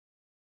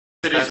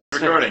that he's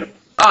recording.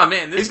 Oh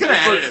man, He's gonna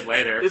edit it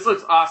later. This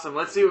looks awesome.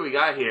 Let's see what we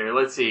got here.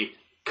 Let's see.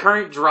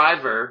 Current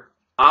driver,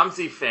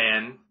 OMSI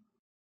fan.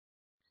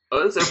 Oh,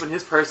 let's open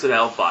his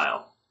personnel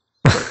file.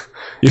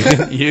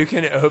 You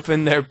can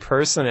open their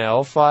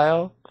personnel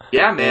file?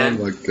 Yeah, man.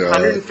 Oh my God.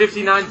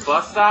 159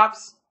 bus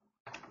stops.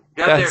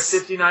 Got there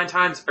 59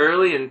 times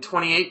early and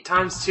 28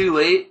 times too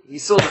late. He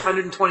sold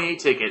 128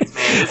 tickets,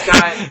 man. This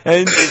guy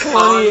and is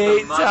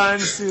 28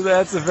 times too.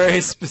 That's a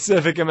very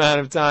specific amount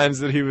of times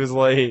that he was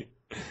late.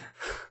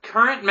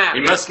 Current map.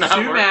 He must not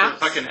work maps.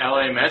 for fucking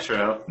LA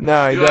Metro.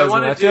 No, he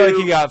doesn't. I feel like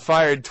he got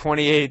fired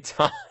 28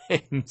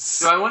 times.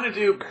 Do I want to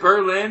do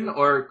Berlin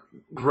or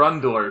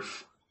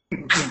Grundorf?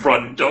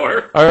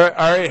 Grundorf. All right,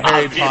 Harry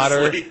Obviously.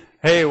 Potter.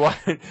 Hey, why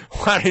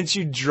didn't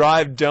you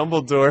drive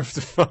Dumbledore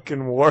to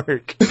fucking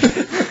work?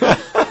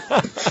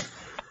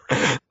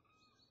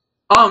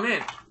 Oh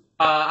man,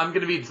 I'm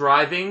gonna be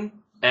driving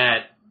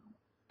at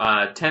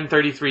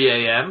 10:33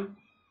 a.m.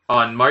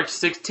 on March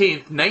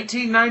 16th,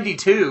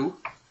 1992.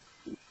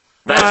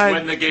 That's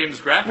when the game's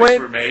graphics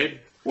were made.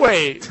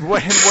 Wait,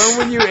 when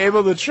were you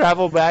able to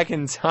travel back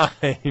in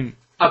time?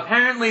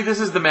 Apparently, this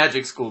is the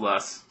Magic School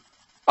Bus.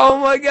 Oh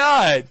my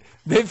God!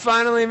 They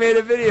finally made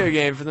a video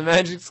game for the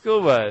Magic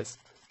School Bus.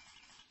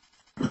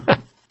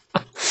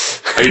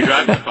 Are you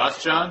driving the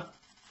bus, John?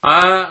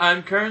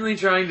 I'm currently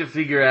trying to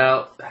figure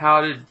out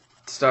how to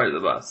start the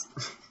bus.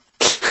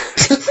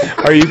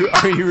 Are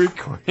you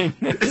recording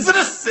this?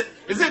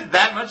 Is it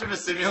that much of a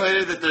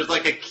simulator that there's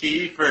like a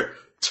key for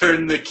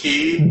turn the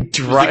key?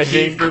 Driving. There's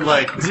a key for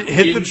like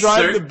hit the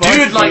drive the bus.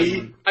 Dude, key.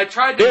 like I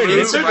tried to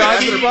move drive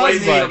the the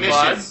bus,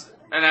 bus,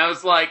 and I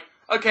was like,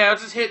 okay, I'll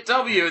just hit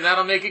W and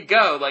that'll make it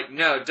go. Like,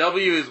 no,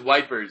 W is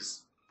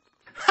wipers.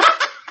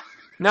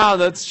 No,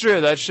 that's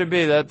true. That should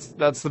be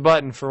that's the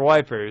button for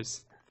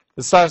wipers.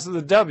 It starts with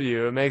a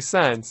W. It makes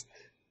sense.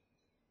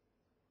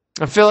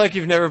 I feel like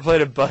you've never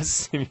played a bus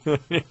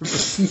simulator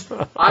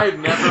before. I've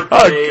never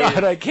played. Oh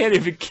God, I can't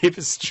even keep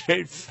a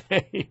straight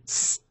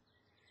face.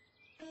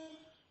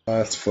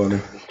 That's funny.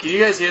 Can you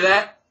guys hear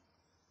that?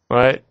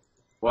 What?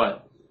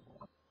 What?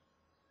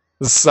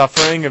 The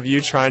suffering of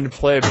you trying to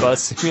play a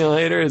bus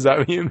simulator? Is that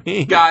what you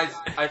mean? Guys,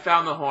 I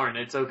found the horn.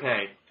 It's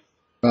okay.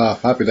 Ah,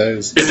 happy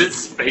days. Is it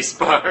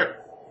spacebar?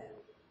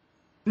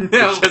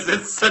 No. Because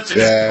it's such an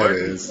Yeah, it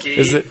important is. key.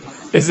 Is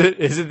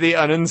it the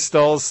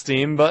uninstall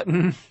Steam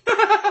button?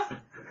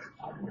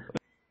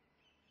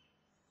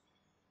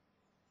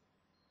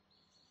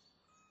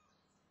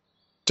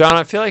 John,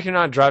 I feel like you're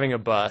not driving a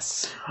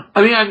bus.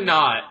 I mean, I'm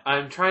not.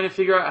 I'm trying to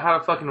figure out how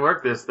to fucking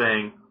work this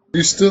thing.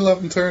 You still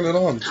haven't turned it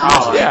on.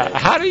 Oh, Yeah,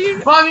 how do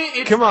you... Well, I mean,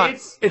 it's, Come on,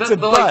 it's a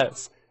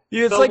bus.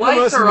 It's the like the lights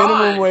most are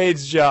minimum on.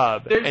 wage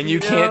job, There's and you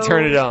can't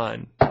turn it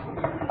on.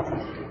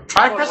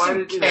 Try Why pressing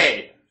did you do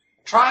K.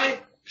 Try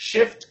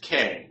Shift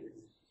K.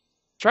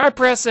 Try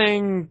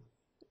pressing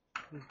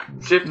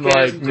Shift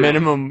like K.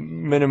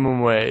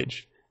 minimum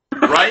wage.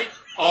 Right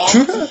Alt,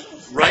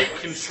 right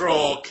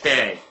Control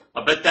K.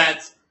 I bet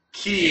that's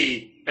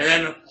key, and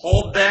then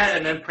hold that,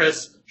 and then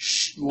press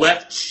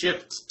left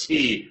Shift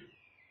T.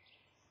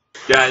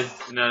 Guys,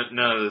 none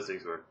of those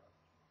things work.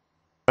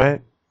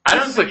 Right? I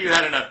don't think you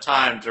had enough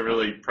time to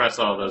really press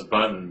all those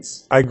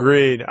buttons.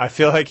 Agreed. I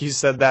feel like you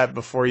said that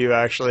before you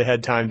actually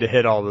had time to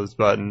hit all those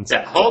buttons.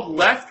 Yeah, hold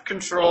left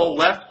Control,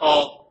 left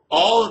Alt,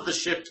 all of the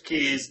Shift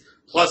keys,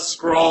 plus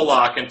scroll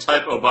lock, and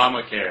type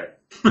Obamacare.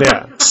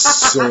 Yeah.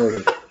 Sort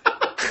of.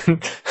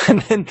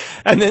 and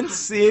then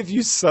see if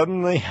you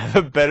suddenly have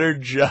a better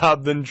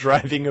job than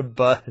driving a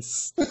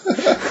bus. This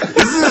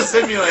is a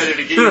simulator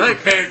to get you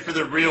prepared for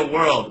the real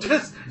world.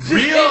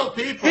 Real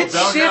people hit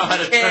don't know Shift how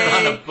to K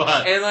turn on a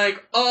bus. And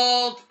like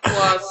Alt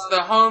plus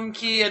the home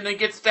key, and then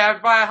get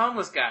stabbed by a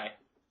homeless guy.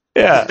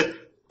 Yeah.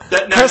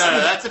 No,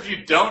 that's if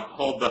you don't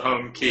hold the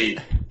home key,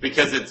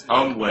 because it's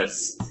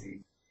homeless.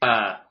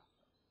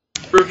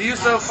 Review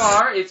so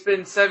far, it's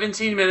been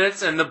 17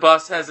 minutes and the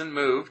bus hasn't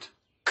moved.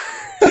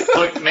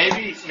 Look,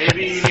 maybe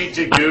you need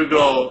to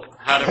Google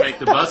how to make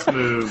the bus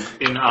move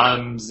in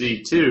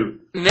OMSI 2.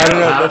 No,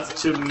 How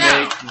to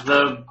make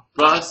the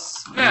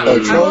bus no,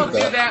 move. I won't do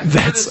that. that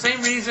for the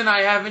same reason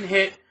I haven't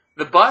hit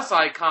the bus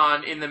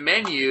icon in the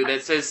menu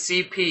that says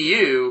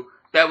CPU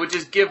that would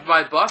just give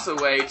my bus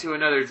away to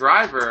another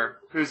driver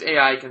who's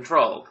AI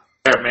controlled.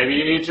 Maybe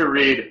you need to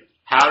read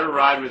How to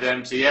Ride with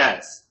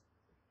MTS.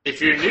 If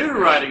you're new to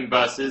riding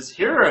buses,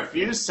 here are a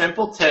few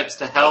simple tips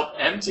to help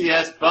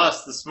MTS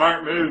bus the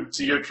smart move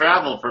to your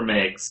travel for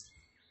makes.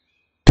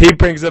 Pete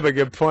brings up a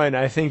good point.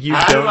 I think you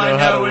How don't do I know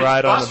how to which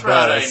ride on a bus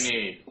route I bus.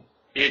 need?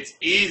 It's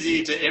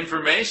easy to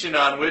information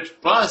on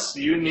which bus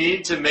you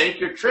need to make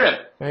your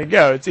trip. There you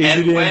go. It's easy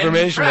And to when you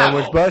information on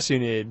which travel. bus you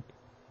need.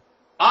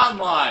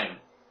 Online.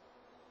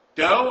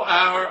 Go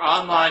our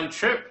online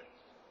trip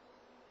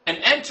and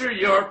enter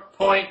your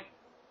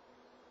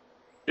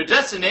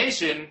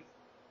destination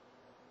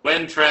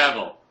when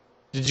travel.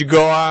 Did you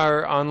go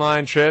our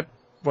online trip,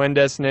 when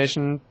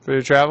destination for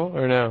your travel,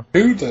 or no?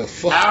 Who the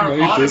fuck Our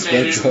made this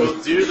automated will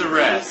website? do the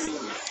rest.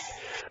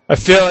 I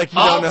feel like you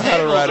All don't know how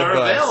to tables ride a are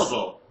bus.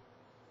 available.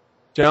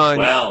 John,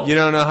 Well. you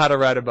don't know how to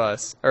ride a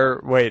bus.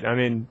 Or, wait,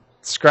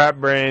 Scrap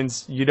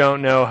Brains, you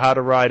don't know how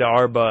to ride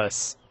our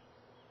bus.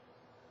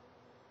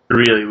 I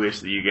really wish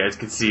that you guys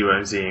could see what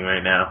I'm seeing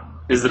right now.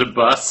 Is it a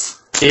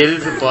bus? It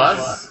is a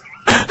bus.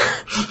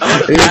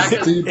 Is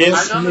the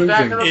bus I'm on the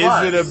back moving? of the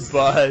bus. Is it a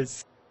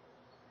bus?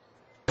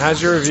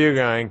 How's your review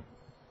going?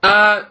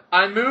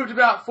 I moved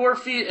about 4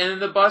 feet and then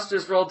the bus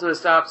just rolled to a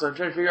stop, so I'm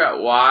trying to figure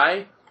out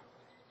why.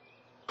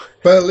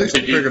 Well, at least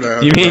you Did you- figured out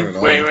how you to mean- turn it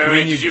on. Wait.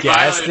 When you Did you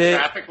gassed violate a it?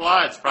 traffic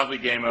law? It's probably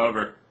game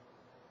over.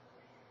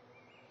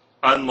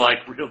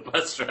 Unlike real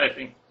bus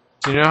driving.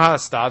 Do you know how a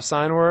stop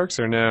sign works,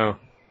 or no?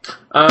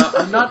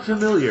 I'm not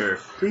familiar.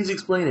 Please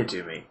explain it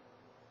to me.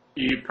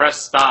 You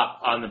press stop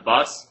on the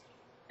bus,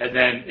 and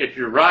then if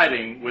you're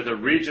riding with a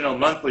regional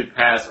monthly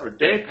pass or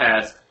day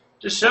pass,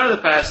 just show the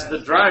pass to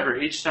the driver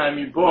each time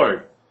you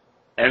board.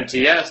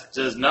 MTS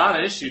does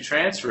not issue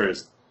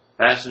transfers.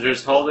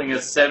 Passengers holding a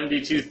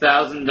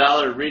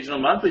 $72,000 regional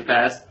monthly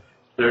pass,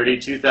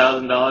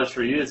 $32,000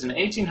 for youths, and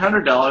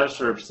 $1,800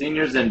 for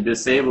seniors and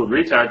disabled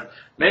retards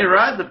may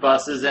ride the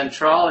buses and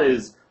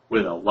trolleys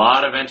with a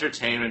lot of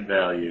entertainment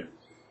value.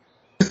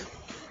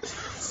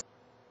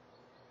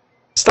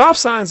 Stop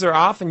signs are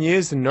often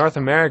used in North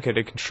America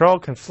to control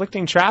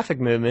conflicting traffic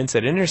movements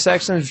at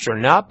intersections which are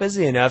not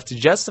busy enough to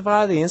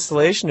justify the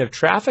installation of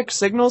traffic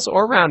signals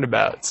or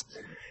roundabouts.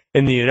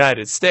 In the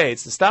United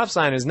States, the stop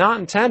sign is not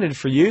intended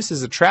for use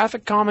as a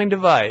traffic calming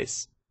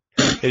device.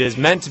 It is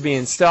meant to be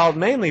installed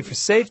mainly for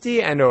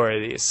safety and/or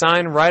the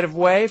assigned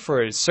right-of-way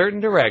for a certain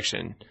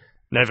direction.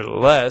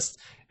 Nevertheless,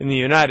 in the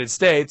United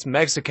States,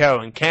 Mexico,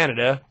 and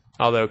Canada,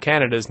 although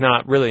Canada is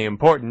not really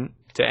important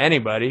to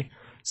anybody,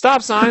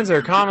 stop signs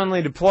are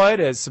commonly deployed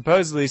as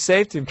supposed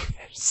safety.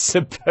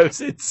 This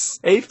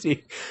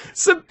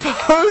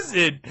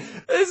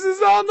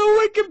is on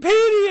the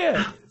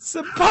Wikipedia.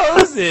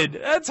 Supposed.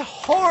 That's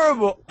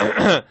horrible.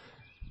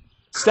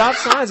 Stop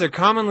signs are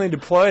commonly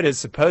deployed as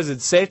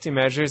supposed safety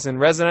measures in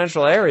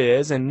residential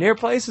areas and near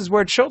places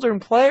where children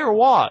play or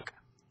walk,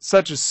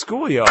 such as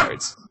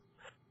schoolyards,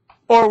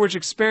 or which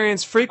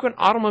experience frequent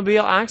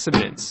automobile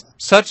accidents,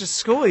 such as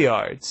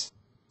schoolyards,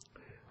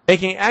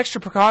 making extra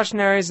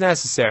precautionaries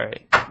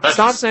necessary.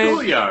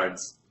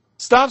 Schoolyards.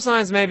 Stop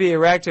signs may be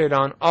erected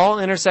on all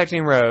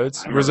intersecting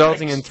roads,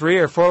 resulting in 3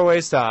 or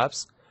 4-way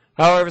stops.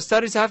 However,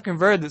 studies have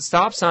confirmed that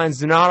stop signs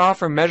do not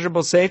offer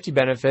measurable safety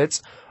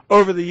benefits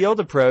over the yield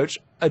approach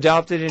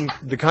adopted in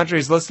the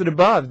countries listed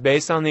above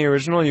based on the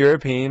original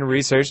European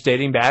research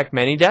dating back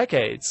many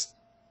decades.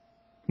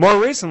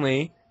 More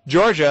recently,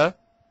 Georgia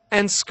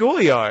and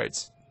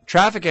schoolyards.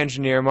 Traffic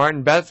engineer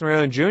Martin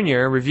Bethrone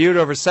Jr. reviewed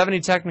over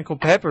 70 technical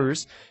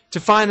papers to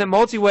find that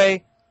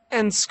multi-way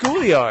and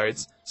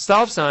schoolyards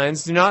stop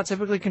signs do not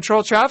typically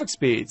control traffic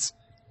speeds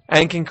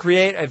and can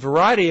create a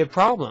variety of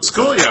problems.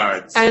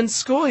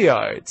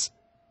 Schoolyards,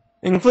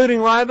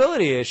 including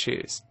liability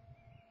issues,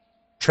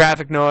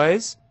 traffic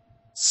noise,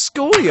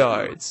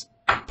 schoolyards,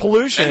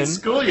 pollution, And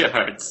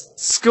schoolyards,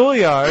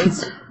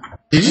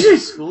 Did you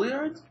say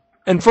schoolyards?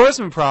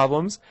 enforcement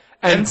problems,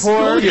 and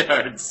poor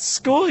schoolyards.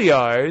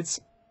 schoolyards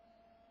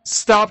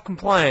stop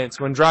compliance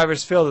when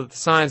drivers feel that the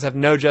signs have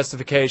no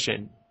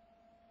justification.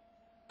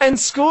 And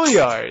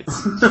schoolyards.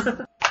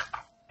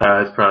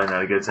 That's probably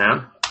not a good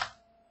sound.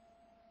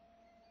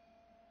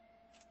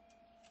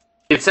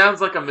 It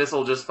sounds like a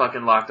missile just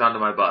fucking locked onto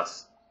my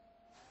bus.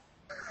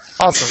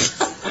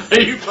 Awesome. Are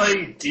you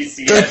playing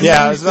DCS?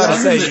 Yeah, I was about to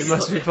say, you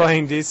must be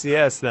playing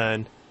DCS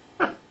then.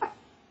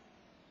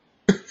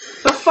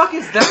 The fuck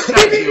is that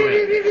guy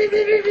doing?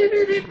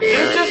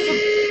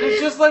 There's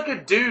just like a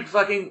dude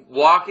fucking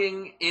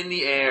walking in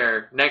the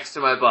air next to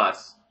my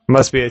bus.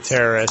 Must be a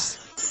terrorist.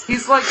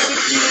 He's like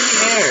 6 feet in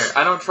the air.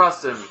 I don't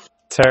trust him.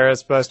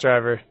 Terrorist bus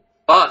driver.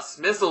 Bus,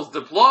 missiles,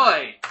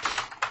 deploy!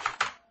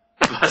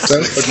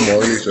 Sounds like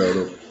Morty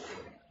Show.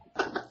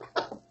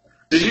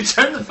 Did you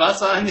turn the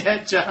bus on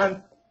yet,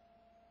 John?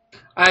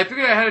 I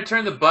figured out how to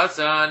turn the bus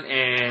on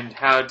and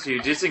how to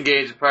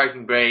disengage the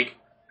parking brake,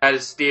 how to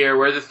steer,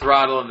 where the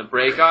throttle and the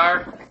brake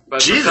are.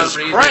 But for Jesus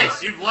some reason,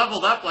 Christ, you've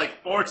leveled up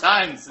like 4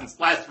 times since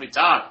last we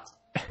talked.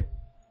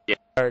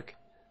 Dark.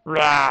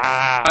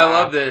 I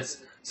love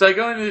this. So I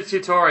go into the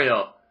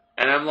tutorial,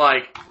 and I'm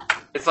like,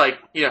 it's like,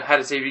 you know, how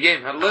to save your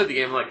game, how to load the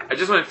game. I'm like, I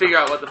just want to figure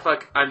out what the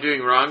fuck I'm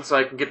doing wrong so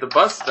I can get the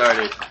bus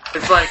started.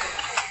 It's like,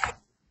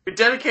 we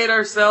dedicate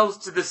ourselves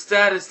to the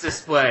status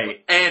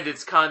display and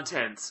its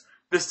contents.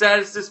 The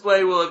status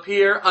display will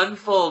appear,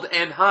 unfold,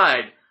 and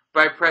hide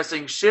by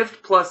pressing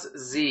Shift plus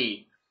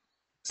Z.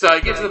 So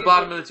I get to the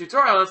bottom of the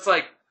tutorial, and it's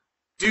like,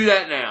 do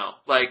that now.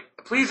 Like,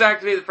 please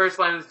activate the first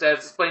line of the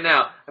status display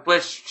now. I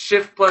press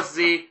Shift plus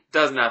Z,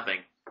 does nothing.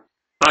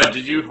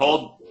 Did you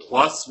hold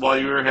plus while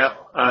you were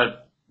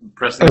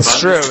pressing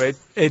That's the buttons? true.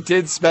 It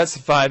did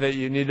specify that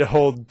you need to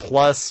hold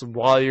plus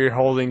while you're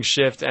holding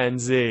Shift and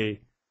Z.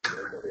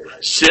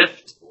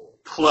 Shift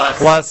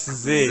Plus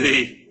Z.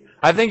 Z.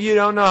 I think you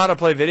don't know how to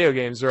play video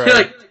games right. You're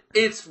like,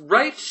 it's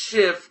right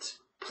Shift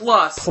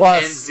plus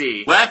and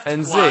Z. Left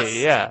and plus.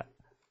 Z, yeah.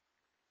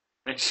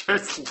 Make sure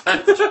it's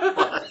left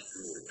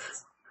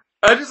plus.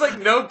 I just like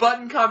no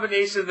button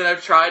combination that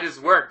I've tried has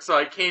worked, so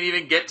I can't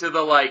even get to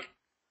the like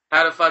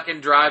how to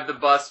fucking drive the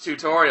bus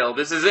tutorial.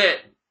 This is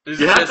it.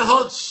 You have to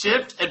hold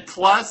Shift and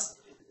plus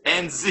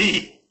and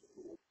Z.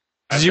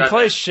 Did you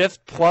play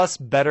Shift plus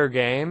Better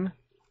Game?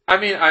 I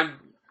mean, I'm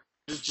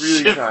just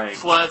really Shift trying.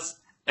 plus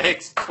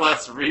X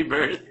plus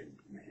Rebirth.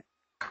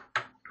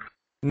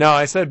 No,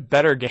 I said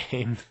Better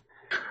Game.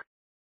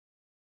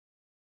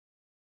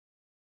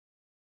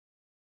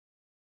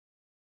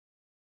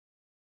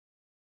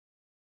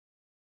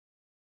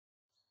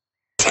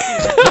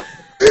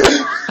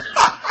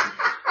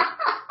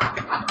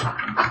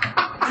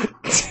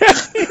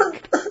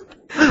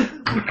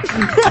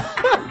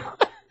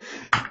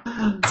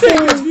 Take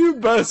a few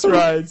bus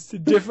rides to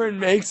different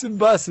makes of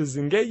buses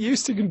and get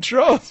used to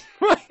controls.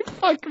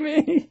 Fuck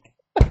me.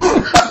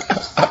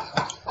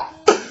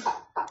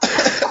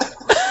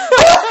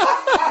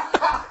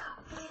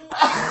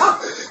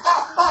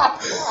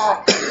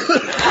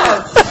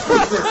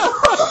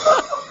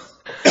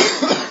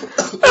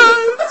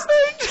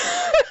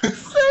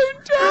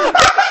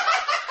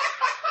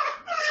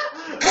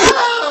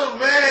 Oh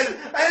man,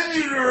 I didn't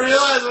even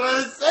realize what I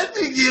was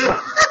sending you.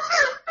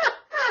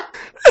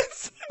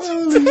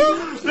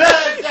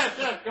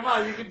 Jeff, come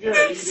on, you can do it.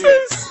 It's so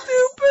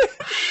stupid.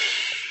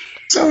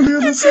 Tell me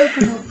the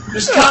second one.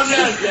 Just calm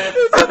down, Jeff.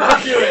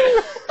 I'll do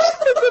it.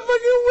 It's a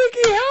fucking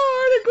WikiHow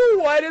article.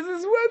 Why does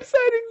this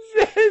website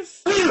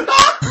exist? Who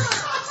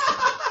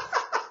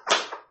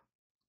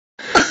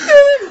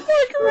the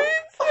fuck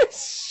reads this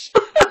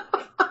shit?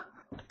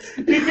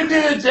 You can do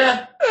it,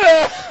 Jeff.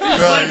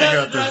 No, you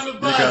got this. You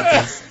got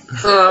this.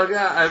 Oh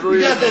god, I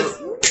believe You got this.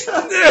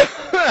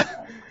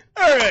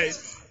 Alright.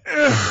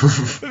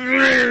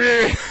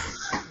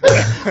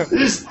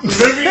 Just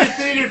remember your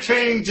theater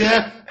training,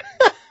 Jeff.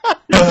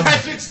 You're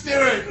Patrick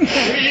Stewart.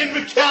 You're Ian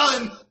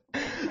McKellen.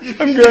 You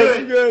can I'm do good, it.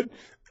 I'm good.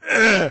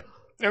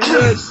 I'm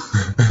good.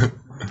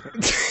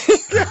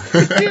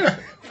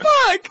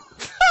 Fuck!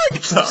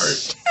 Fuck! Sorry.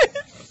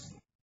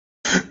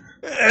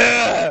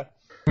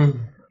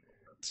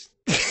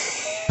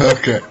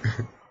 Okay.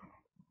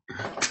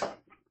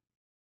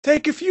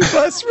 Take a few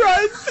bus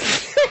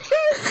rides.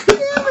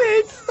 Damn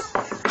it!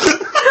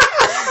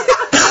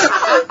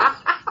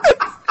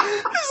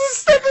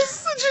 This is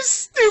such a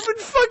stupid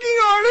fucking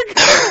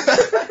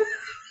article.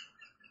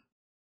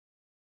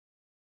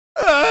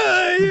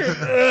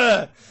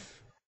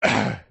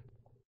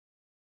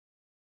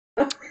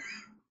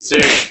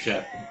 Serious,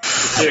 Jeff. You're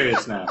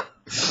serious now.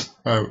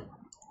 Oh.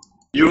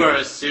 You are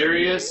a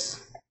serious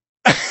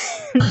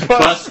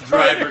bus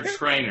driver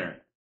trainer.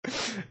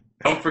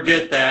 Don't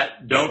forget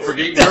that. Don't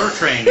forget your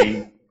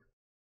training.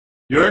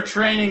 You're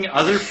training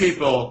other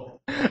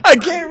people. I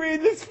can't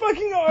read this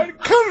fucking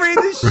article. Come read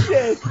this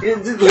shit. Come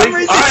read this All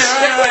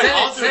right.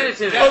 I'll do Send it. it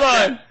to me. Hold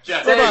on.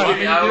 Jeff, Send it Hold to on.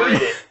 me, I'll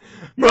read it.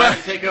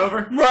 Brian, take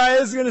over.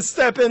 Mariah's gonna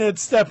step in at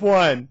step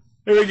 1.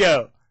 Here we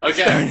go. Start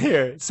Okay.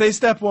 here. Say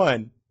step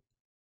 1.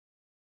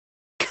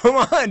 Come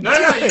on. No,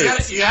 do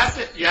it. you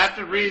have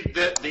to read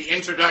the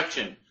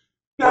introduction.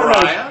 No, no.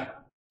 Mariah,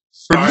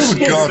 start Oh the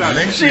God, introduction.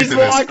 link- She's to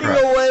this walking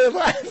crap. away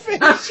laughing.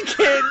 She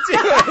can't do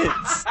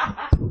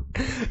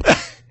it.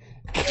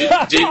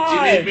 Do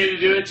you need me to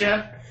do it,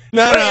 Jeff?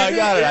 No, Wait, I is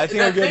got it. I is think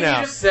that I'm good thing now.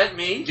 You just sent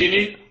me? Do you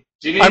need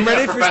I'm a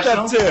ready for step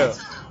professional? 2.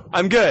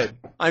 I'm good.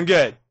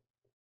 Okay.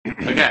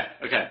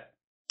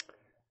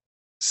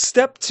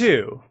 Step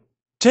 2.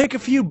 Take a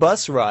few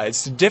bus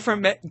rides to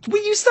different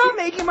Will you stop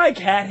making my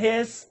cat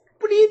hiss?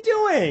 What are you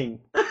doing?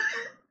 Is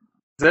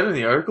that in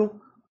the article?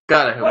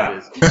 God, I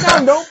hope it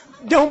is. No,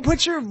 don't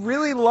put your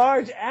really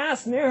large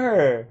ass near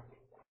her.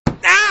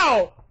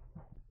 Ow!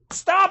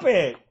 Stop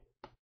it!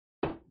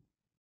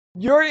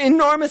 Your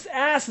enormous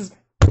ass is...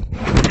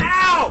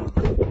 Ow!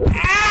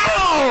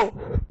 Ow!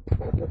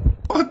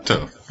 What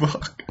the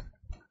fuck?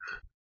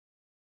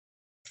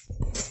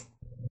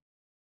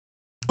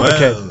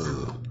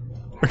 Well,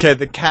 Okay,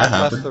 the cat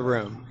That left happened. the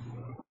room.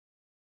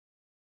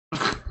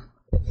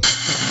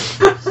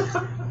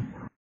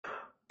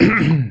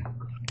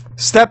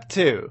 Step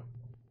 2.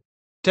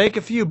 Take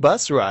a few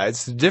bus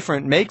rides to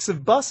different makes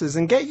of buses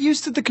and get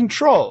used to the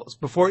controls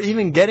before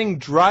even getting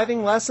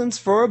driving lessons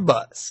for a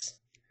bus.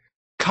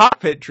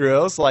 Cockpit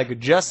drills like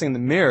adjusting the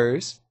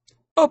mirrors,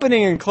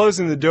 opening and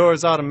closing the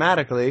doors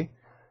automatically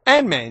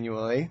and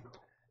manually,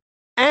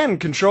 and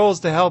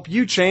controls to help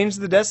you change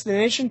the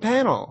destination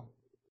panel.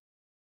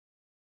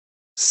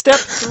 Step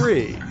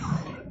 3.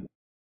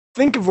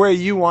 Think of where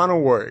you want to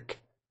work.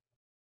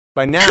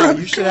 By now,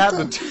 you should have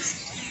the...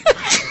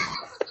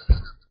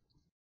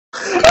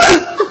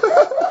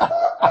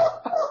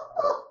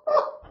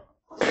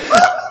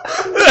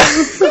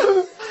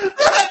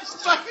 That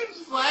fucking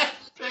flash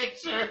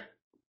picture.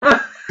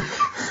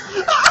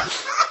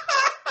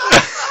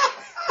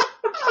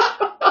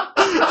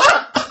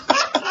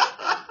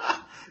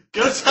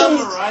 Go tell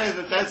Mariah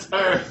that that's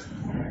her.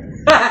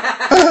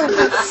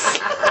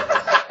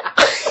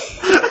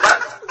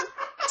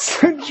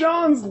 So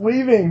John's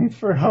leaving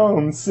for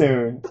home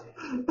soon.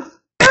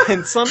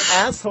 And some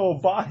asshole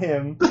bought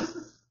him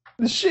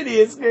the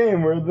shittiest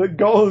game where the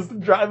goal is to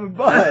drive a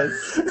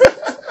bus.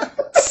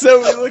 So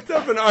we looked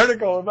up an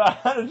article about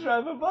how to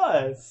drive a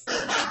bus.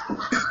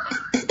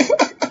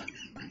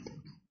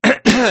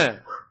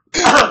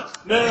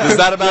 Does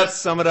that about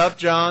sum it up,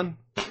 John?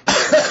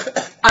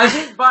 I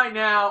think by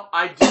now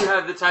I do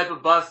have the type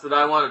of bus that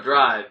I want to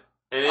drive.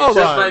 And it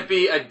might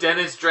be a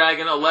Dennis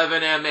Dragon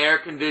 11M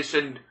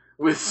air-conditioned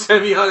with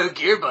semi-auto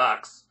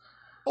gearbox.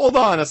 Hold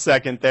on a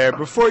second there.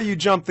 Before you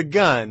jump the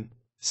gun,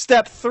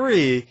 step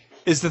 3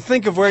 is to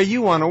think of where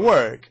you want to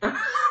work.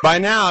 By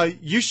now,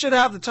 you should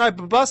have the type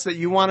of bus that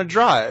you want to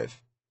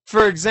drive.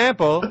 For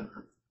example,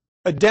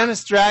 a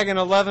Dennis Dragon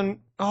 11...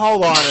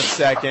 Hold on a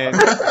second.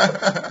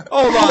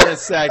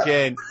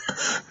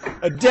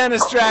 A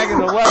Dennis Dragon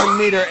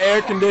 11-meter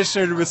air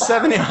conditioner with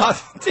 70...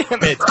 Oh,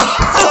 damn it.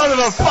 Son of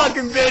a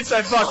fucking bitch,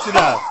 I fucked it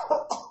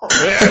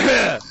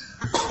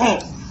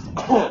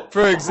up.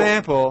 For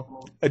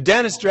example, a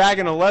Dennis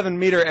Dragon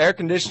 11-meter air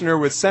conditioner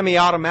with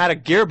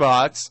semi-automatic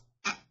gearbox.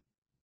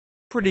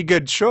 Pretty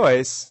good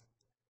choice.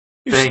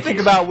 You should think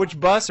about which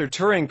bus or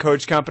touring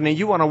coach company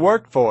you want to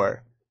work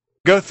for.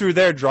 Go through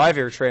their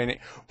driver training.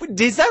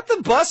 Is that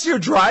the bus you're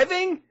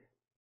driving?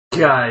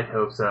 Yeah, I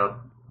hope so.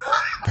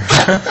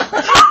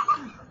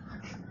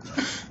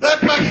 That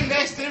fucking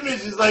next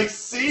image is like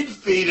seed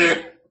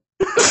feeder.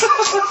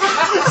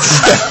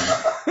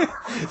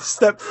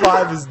 Step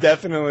 5 is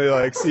definitely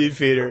like seed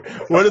feeder.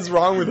 What is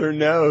wrong with her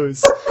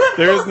nose?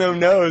 There is no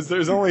nose.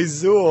 There's only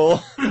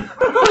Zool.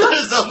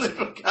 There's only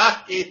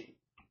Bukaki.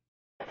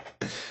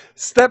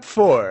 Step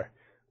 4.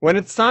 When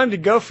it's time to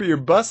go for your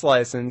bus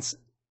license,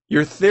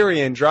 your theory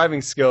and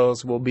driving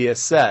skills will be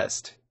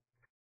assessed.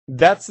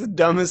 That's the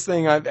dumbest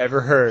thing I've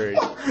ever heard.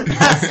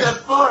 That's step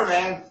 4,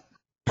 man.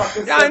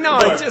 Yeah, I know.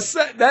 I just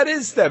said that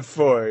is step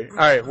 4. All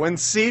right. When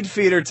seed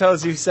feeder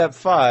tells you step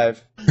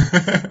 5,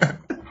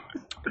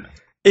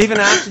 even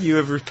after you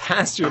have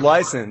passed your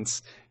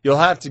license, you'll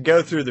have to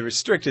go through the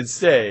restricted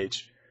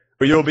stage,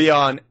 where you'll be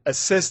on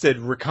assisted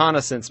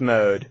reconnaissance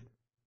mode,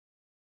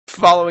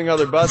 following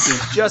other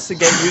buses just to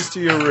get used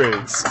to your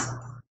routes.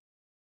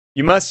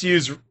 You must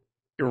use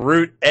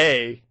Route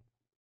A,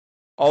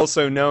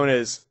 also known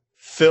as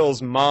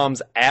Phil's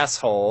mom's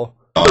asshole,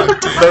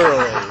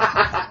 thoroughly.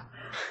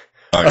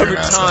 Over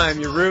time,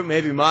 your route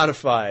may be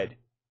modified.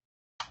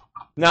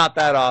 Not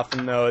that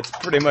often, though. It's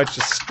pretty much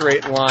a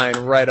straight line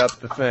right up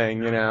the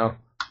thing, you know.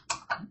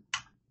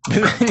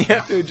 But then you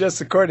have to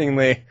adjust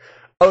accordingly.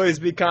 Always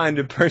be kind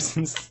to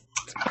persons.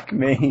 Fuck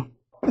me.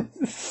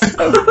 This is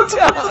so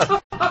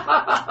dumb.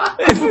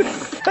 This is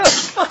so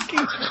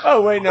fucking...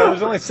 Oh, wait, no.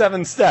 There's only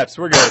 7 steps.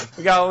 We're good.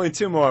 We got only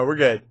 2 more. We're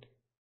good.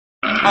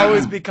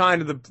 Always be kind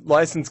to the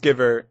license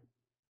giver.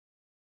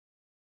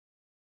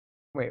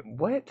 Wait,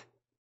 what?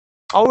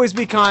 Always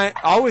be kind.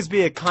 Always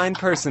be a kind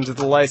person to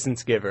the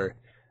license giver.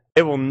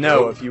 They will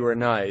know if you are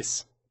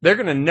nice. They're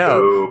gonna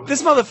know.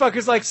 This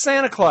motherfucker's like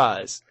Santa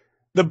Claus.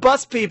 The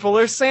bus people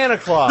are Santa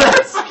Claus. What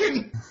is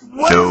going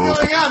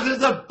on?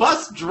 There's a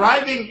bus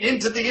driving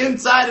into the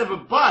inside of a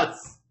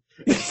bus.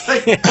 It's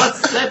like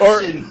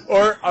busception.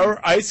 or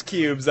ice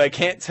cubes. I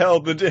can't tell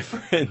the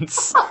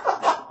difference.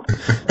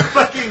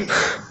 Fucking.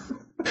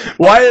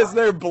 Why is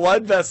there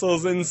blood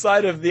vessels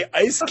inside of the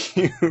ice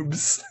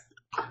cubes?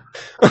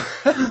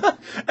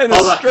 and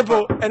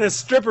a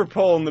stripper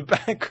pole in the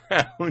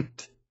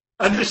background.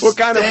 Understand. What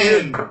kind of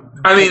weird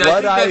I mean,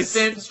 blood I think ice?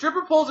 that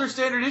stripper poles are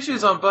standard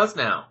issues on bus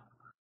now.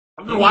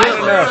 Why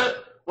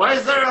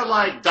is there a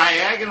like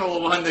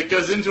diagonal one that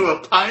goes into a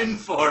pine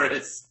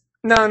forest?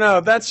 No,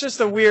 that's just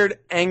a weird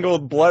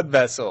angled blood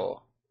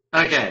vessel.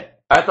 Okay.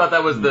 I thought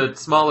that was the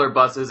smaller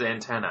bus's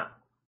antenna.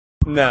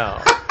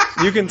 No.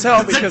 You can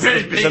tell because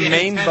the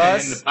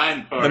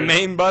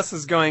main bus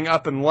is going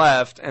up and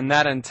left, and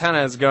that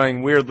antenna is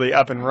going weirdly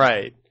up and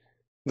right.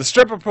 The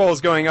stripper pole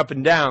is going up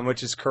and down,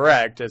 which is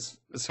correct as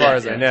far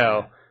as I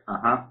know.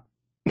 All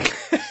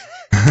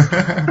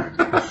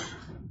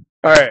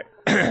right.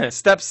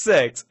 Step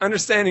 6.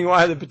 Understanding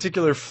why the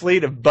particular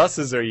fleet of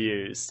buses are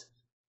used.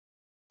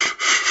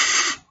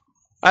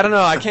 I don't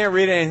know. I can't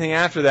read anything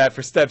after that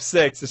for step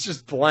 6. It's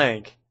just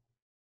blank.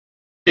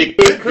 It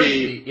could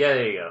be. Yeah,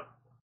 there you go.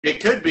 It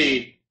could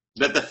be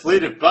that the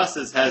fleet of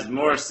buses has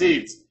more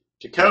seats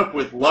to cope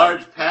with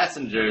large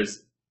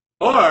passengers,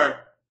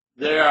 or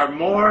they are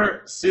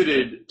more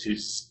suited to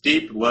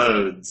steep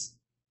loads.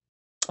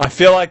 I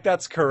feel like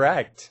that's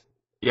correct.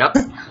 Yep,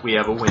 we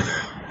have a winner.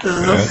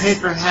 There's no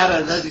paper hat.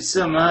 I love you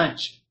so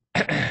much.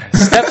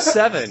 Step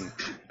 7.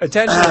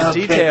 Attention to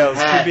details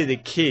could be the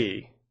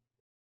key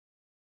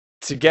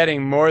to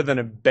getting more than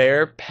a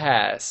bare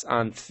pass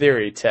on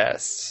theory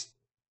tests.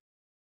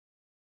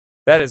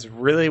 That is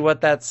really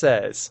what that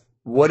says.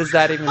 What does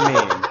that even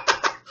mean?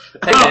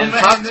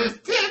 There's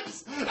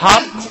tips!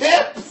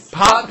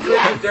 Pop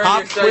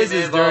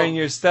quizzes during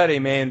your study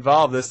may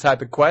involve this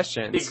type of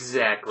questions.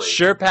 Exactly.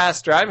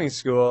 SurePass Driving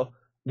School,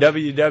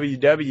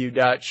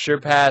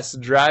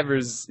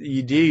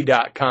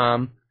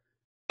 www.surepassdriversed.com,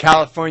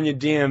 California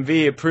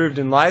DMV approved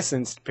and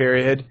licensed,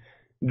 period,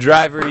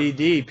 driver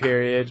ED,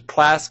 period,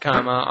 class,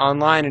 comma,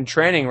 online and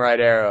training, right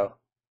arrow.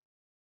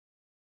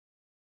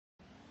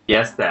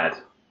 Yes, Dad.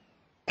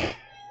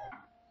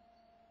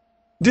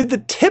 Dude, the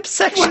tip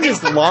section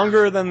is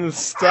longer than the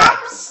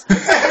steps.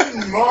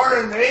 More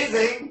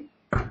amazing.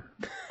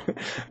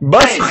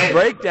 Buses Hey.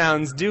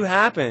 breakdowns do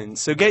happen,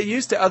 so get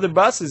used to other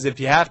buses if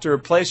you have to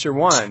replace your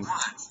one.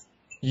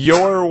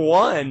 Your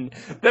one.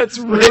 That's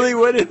really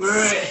what it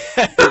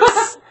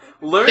says.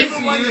 Learn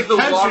Even to when use the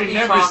the country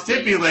never walkie-talkie.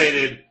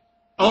 stipulated,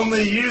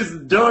 only use the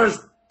doors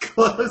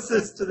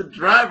closest to the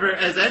driver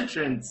as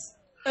entrance.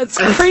 That's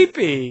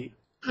creepy.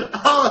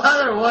 All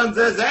other ones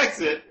as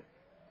exit.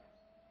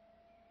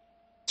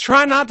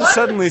 Try not to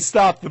suddenly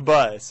stop the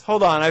bus.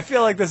 Hold on, I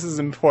feel like this is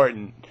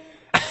important.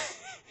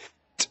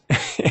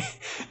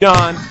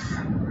 John,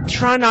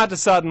 try not to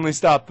suddenly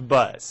stop the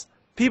bus.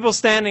 People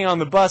standing on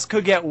the bus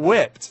could get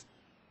whipped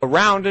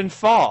around and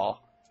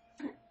fall.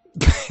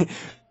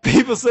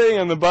 People sitting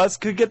on the bus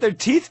could get their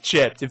teeth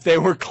chipped if they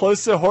were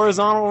close to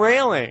horizontal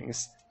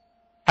railings.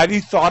 Have you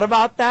thought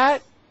about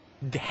that?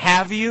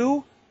 Have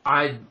you?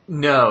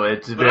 No,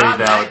 it's a very But on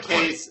valid that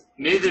point. case,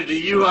 neither do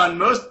you on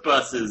most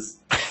buses.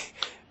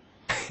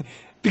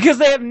 Because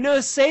they have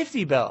no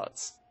safety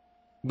belts.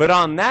 But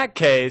on that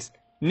case,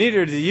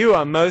 neither do you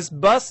on most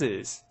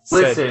buses,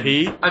 Listen, said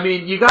Pete I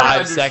mean, you gotta 5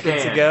 understand.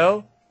 seconds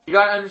ago. You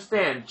gotta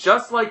understand,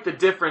 just like the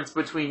difference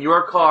between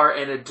your car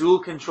and a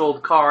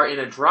dual-controlled car in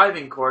a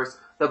driving course,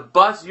 the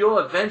bus you'll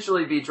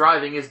eventually be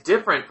driving is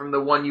different from the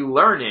one you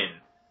learn in.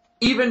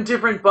 Even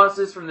different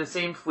buses from the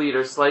same fleet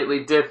are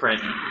slightly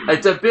different.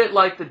 It's a bit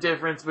like the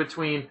difference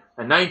between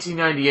a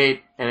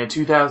 1998 and a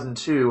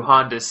 2002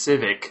 Honda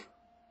Civic.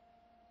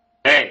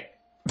 Hey,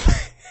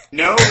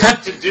 know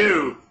what to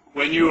do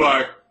when you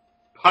are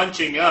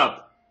punching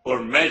up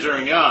or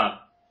measuring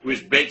up,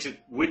 which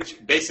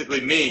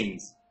basically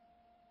means,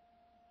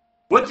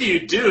 what do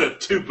you do if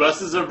two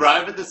buses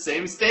arrive at the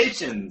same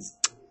stations,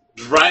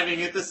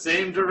 driving at the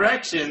same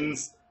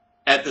directions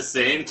at the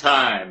same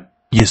time?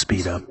 You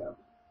speed up.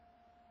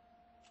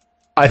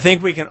 I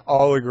think we can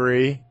all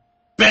agree.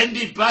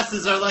 Bendy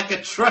buses are like a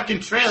truck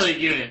and trailer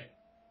unit.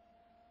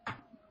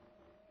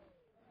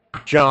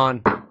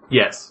 John,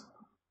 Yes.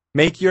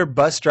 make your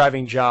bus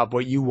driving job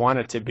what you want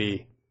it to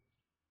be.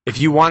 If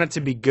you want it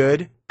to be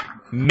good,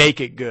 make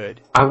it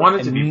good. I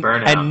want it to be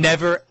burnout. And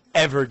never,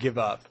 ever give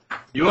up.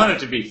 You want it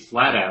to be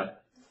flat out.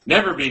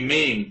 Never be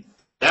mean.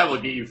 That will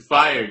get you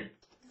fired.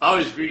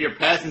 Always greet your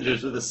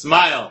passengers with a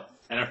smile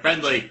and a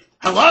friendly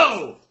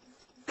hello.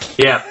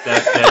 Yeah,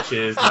 that shit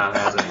is not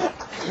happening.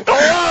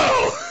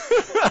 Hello!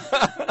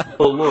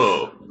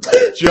 Hello.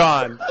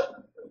 John,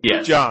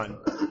 Yes. John,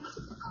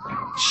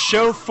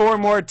 show 4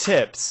 more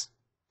tips.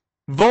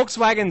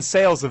 Volkswagen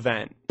sales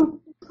event.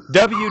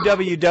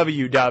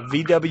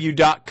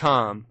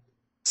 www.vw.com.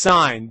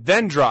 Sign,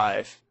 then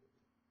drive.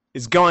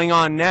 Is going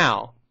on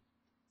now.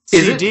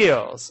 Is See it?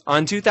 deals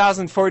on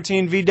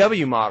 2014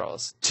 VW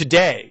models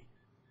today.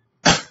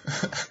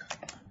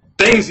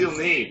 Things you'll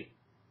need.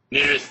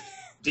 Nearest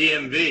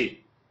DMV.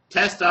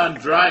 Test on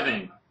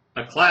driving.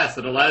 A class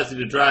that allows you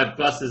to drive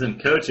buses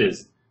and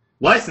coaches.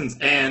 License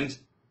and,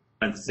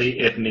 parenthesis,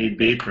 if need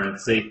be,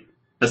 parenthesis,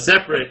 a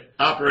separate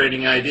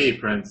operating ID,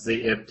 parenthesis,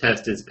 if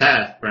test is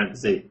passed,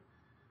 parenthesis,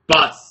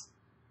 bus.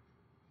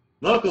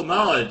 Local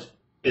knowledge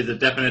is a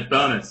definite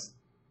bonus.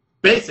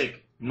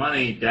 Basic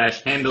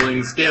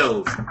money-handling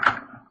skills.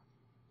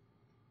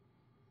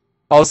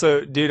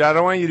 Also, dude, I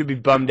don't want you to be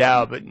bummed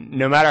out, but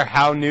no matter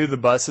how new the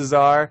buses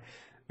are,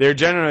 they're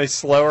generally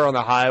slower on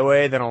the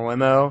highway than a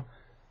limo,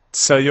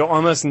 so you'll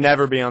almost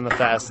never be on the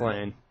fast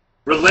lane.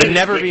 Related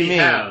never be Mickey mean.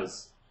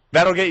 House.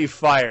 That'll get you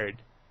fired.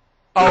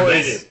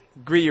 Always Related.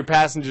 greet your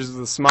passengers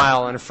with a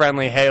smile and a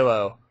friendly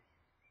halo.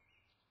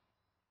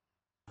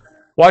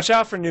 Watch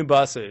out for new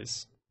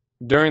buses.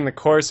 During the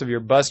course of your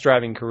bus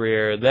driving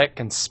career, that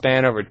can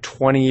span over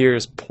 20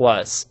 years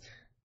plus.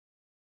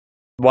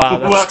 Wow,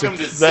 that's Welcome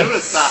to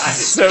suicide.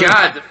 So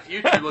God, the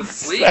future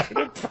looks bleak. so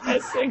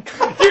depressing.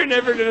 You're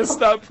never gonna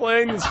stop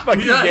playing this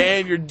fucking Done.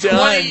 game. You're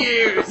done. 20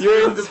 years.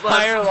 Your the bus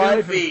entire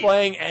life goofy. of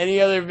playing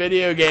any other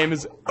video game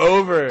is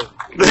over.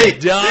 They You're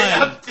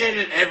done. update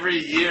it every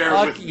year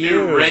Fuck with you.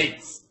 new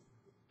rates.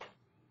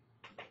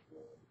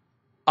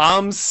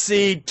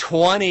 OMSI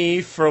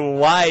 20 for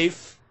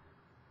life.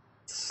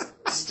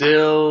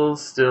 Still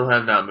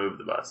have not moved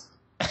the bus.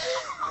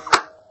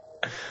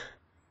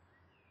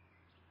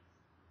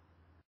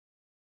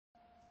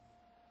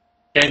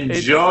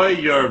 Enjoy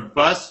your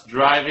bus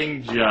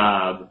driving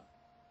job.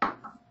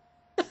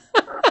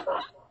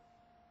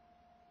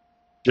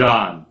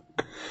 John,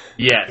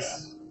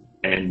 Yes.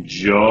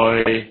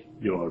 enjoy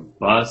your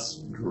bus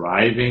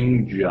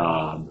driving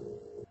job.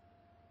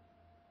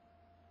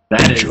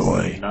 That is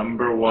Enjoy. the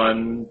number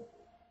one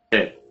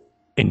tip.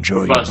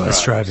 Enjoy Bus your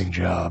bus drivers. driving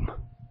job.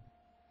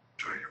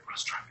 Enjoy your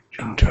bus driving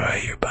job.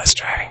 Enjoy your bus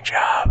driving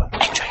job.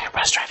 Enjoy your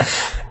bus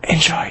driving job.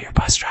 Enjoy your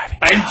bus driving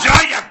job.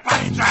 Enjoy your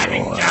bus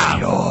driving job.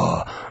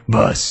 Your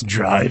bus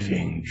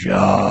driving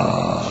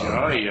job.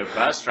 Enjoy your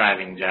bus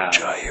driving job.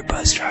 Enjoy your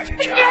bus driving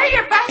job. Enjoy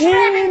your bus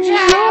driving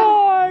job.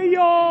 Enjoy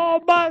your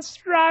bus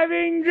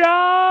driving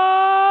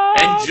job.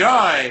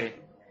 Enjoy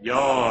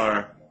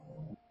your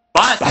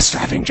bus bus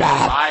driving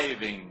job.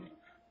 Driving.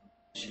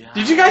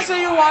 Did you guys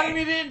say you wanted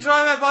me to enjoy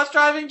my bus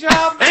driving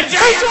job? Enjoy